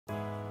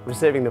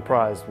Receiving the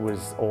prize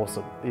was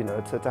awesome. You know,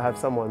 to have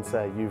someone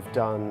say you've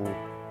done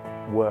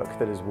work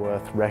that is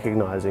worth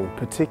recognising,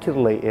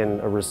 particularly in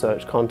a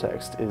research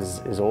context,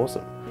 is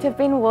awesome. To have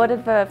been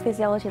awarded the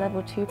Physiology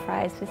Level 2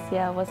 prize this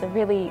year was a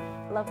really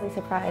lovely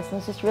surprise, and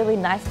it's just really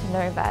nice to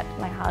know that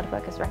my hard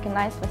work is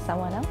recognised by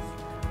someone else.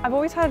 I've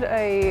always had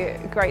a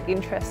great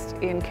interest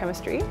in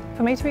chemistry.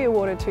 For me to be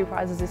awarded 2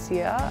 prizes this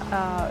year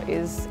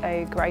is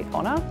a great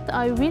honour.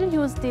 I will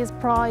use this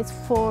prize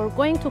for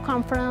going to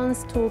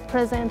conference to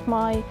present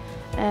my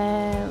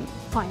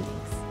findings.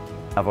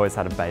 I've always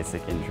had a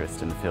basic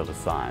interest in the field of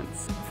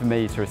science. For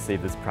me to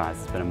receive this prize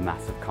has been a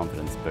massive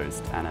confidence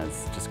boost and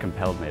has just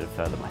compelled me to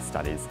further my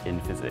studies in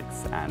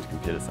physics and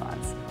computer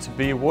science. To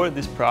be awarded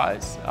this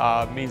prize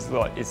means a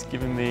lot. It's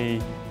given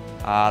me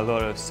a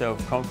lot of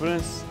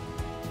self-confidence.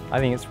 I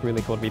think it's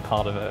really cool to be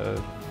part of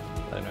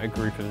a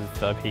group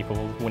of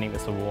people winning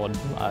this award,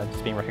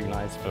 just being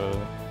recognised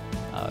for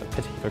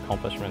particular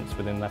accomplishments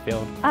within their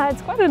field.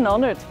 It's quite an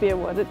honour to be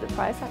awarded the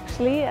prize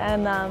actually,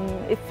 and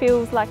it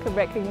feels like a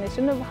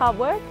recognition of hard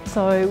work.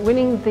 So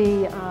winning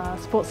the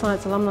Sports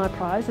Science Alumni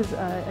Prize is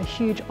a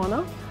huge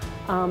honour.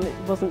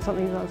 It wasn't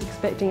something that I was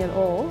expecting at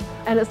all,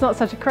 and it's not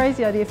such a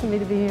crazy idea for me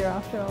to be here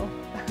after all.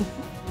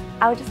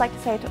 I would just like to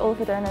say to all of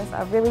the donors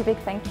a really big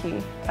thank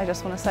you. I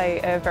just want to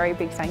say a very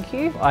big thank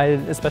you. I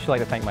especially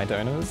like to thank my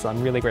donors.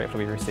 I'm really grateful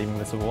to be receiving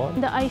this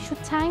award. I should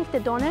thank the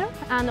donor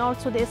and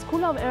also the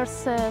School of Earth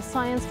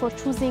Science for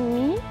choosing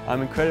me.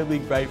 I'm incredibly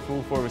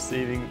grateful for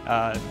receiving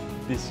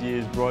this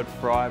year's Rod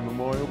Fry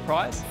Memorial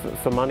Prize.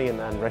 For money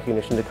and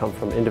recognition to come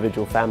from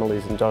individual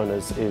families and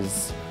donors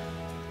is,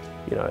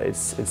 you know,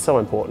 it's so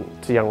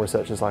important to young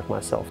researchers like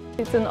myself.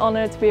 It's an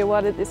honour to be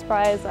awarded this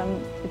prize.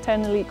 I'm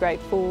eternally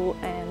grateful